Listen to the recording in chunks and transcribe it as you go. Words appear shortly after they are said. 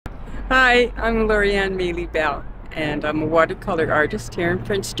Hi, I'm Lorri Anne Maley-Bell, and I'm a watercolor artist here in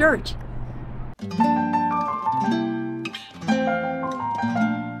Prince George.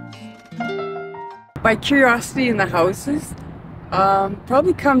 My curiosity in the houses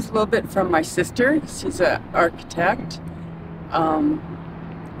probably comes a little bit from my sister. She's an architect, and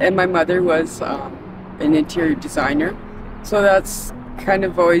my mother was an interior designer. So that's kind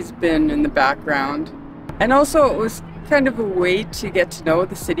of always been in the background. And also it was kind of a way to get to know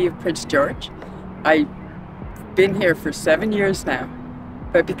the city of Prince George. I've been here for 7 years now,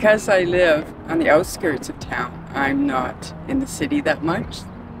 but because I live on the outskirts of town, I'm not in the city that much.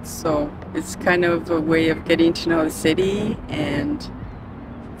 So it's kind of a way of getting to know the city and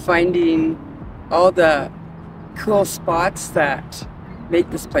finding all the cool spots that make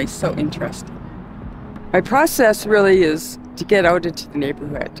this place so interesting. My process really is to get out into the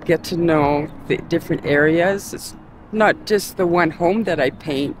neighborhood, to get to know the different areas. It's not just the one home that I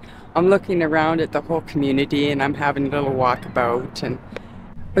paint. I'm looking around at the whole community and I'm having a little walkabout. And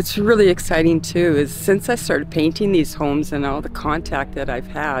what's really exciting too is since I started painting these homes and all the contact that I've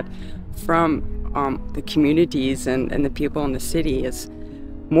had from the communities and the people in the city, is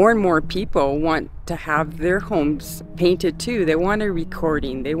more and more people want to have their homes painted too. They want a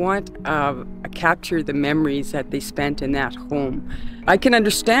recording. They want capture the memories that they spent in that home. I can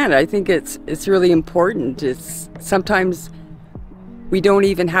understand. I think it's really important. It's sometimes we don't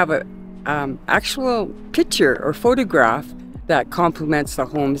even have a actual picture or photograph that complements the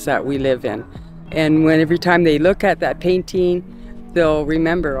homes that we live in. And when every time they look at that painting, they'll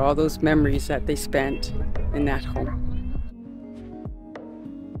remember all those memories that they spent in that home.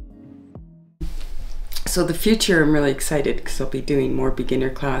 So the future, I'm really excited because I'll be doing more beginner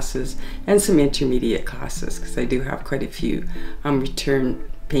classes and some intermediate classes, because I do have quite a few return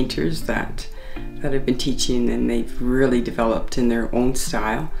painters that I've been teaching, and they've really developed in their own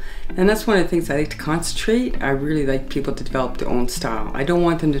style. And that's one of the things I like to concentrate. I really like people to develop their own style. I don't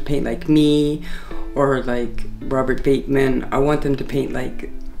want them to paint like me or like Robert Bateman. I want them to paint like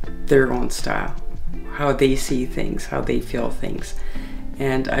their own style, how they see things, how they feel things.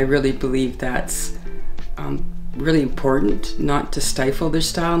 And I really believe that's really important, not to stifle their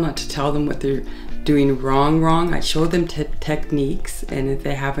style, not to tell them what they're doing wrong. I show them techniques, and if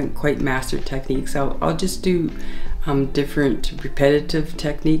they haven't quite mastered techniques, I'll just do different repetitive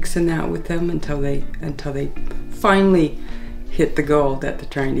techniques in that with them until they finally hit the goal that they're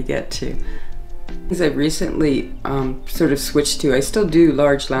trying to get to. Things I've recently sort of switched to, I still do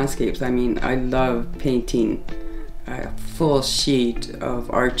large landscapes. I mean, I love painting a full sheet of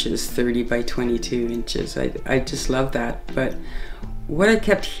arches 30 by 22 inches. I just love that. But what I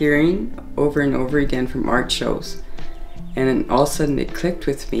kept hearing over and over again from art shows, and then all of a sudden it clicked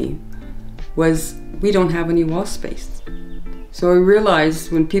with me, was we don't have any wall space. So I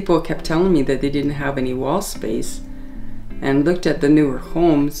realized when people kept telling me that they didn't have any wall space and looked at the newer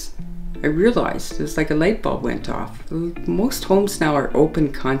homes, I realized it's like a light bulb went off. Most homes now are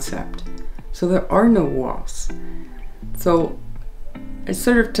open concept, so there are no walls. So I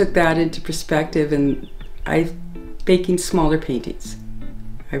sort of took that into perspective, and I'm making smaller paintings.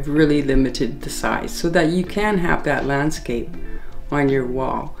 I've really limited the size so that you can have that landscape on your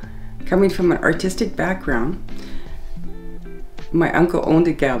wall. Coming from an artistic background, my uncle owned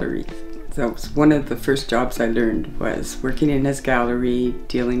a gallery. That was one of the first jobs I learned, was working in his gallery,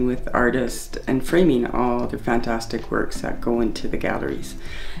 dealing with artists and framing all the fantastic works that go into the galleries.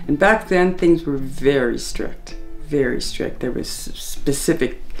 And back then things were very strict, very strict. There was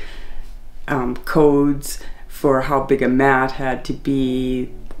specific codes for how big a mat had to be,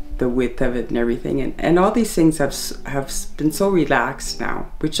 the width of it and everything. And all these things have been so relaxed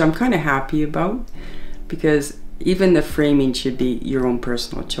now, which I'm kind of happy about, because even the framing should be your own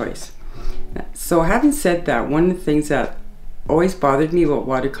personal choice. So having said that, one of the things that always bothered me about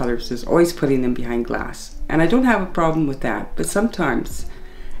watercolors is always putting them behind glass. And I don't have a problem with that, but sometimes,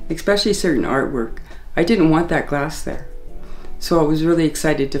 especially certain artwork, I didn't want that glass there. So I was really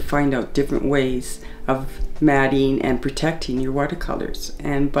excited to find out different ways of matting and protecting your watercolors.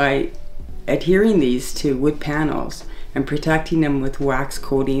 And by adhering these to wood panels and protecting them with wax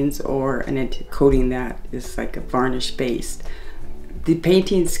coatings or a coating that is like a varnish based, the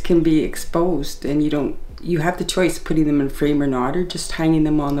paintings can be exposed, and you have the choice of putting them in a frame or not, or just hanging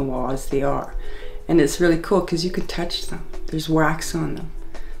them on the wall as they are. And it's really cool because you can touch them. There's wax on them.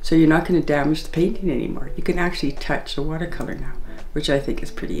 So you're not going to damage the painting anymore. You can actually touch a watercolor now, which I think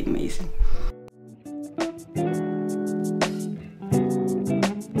is pretty amazing.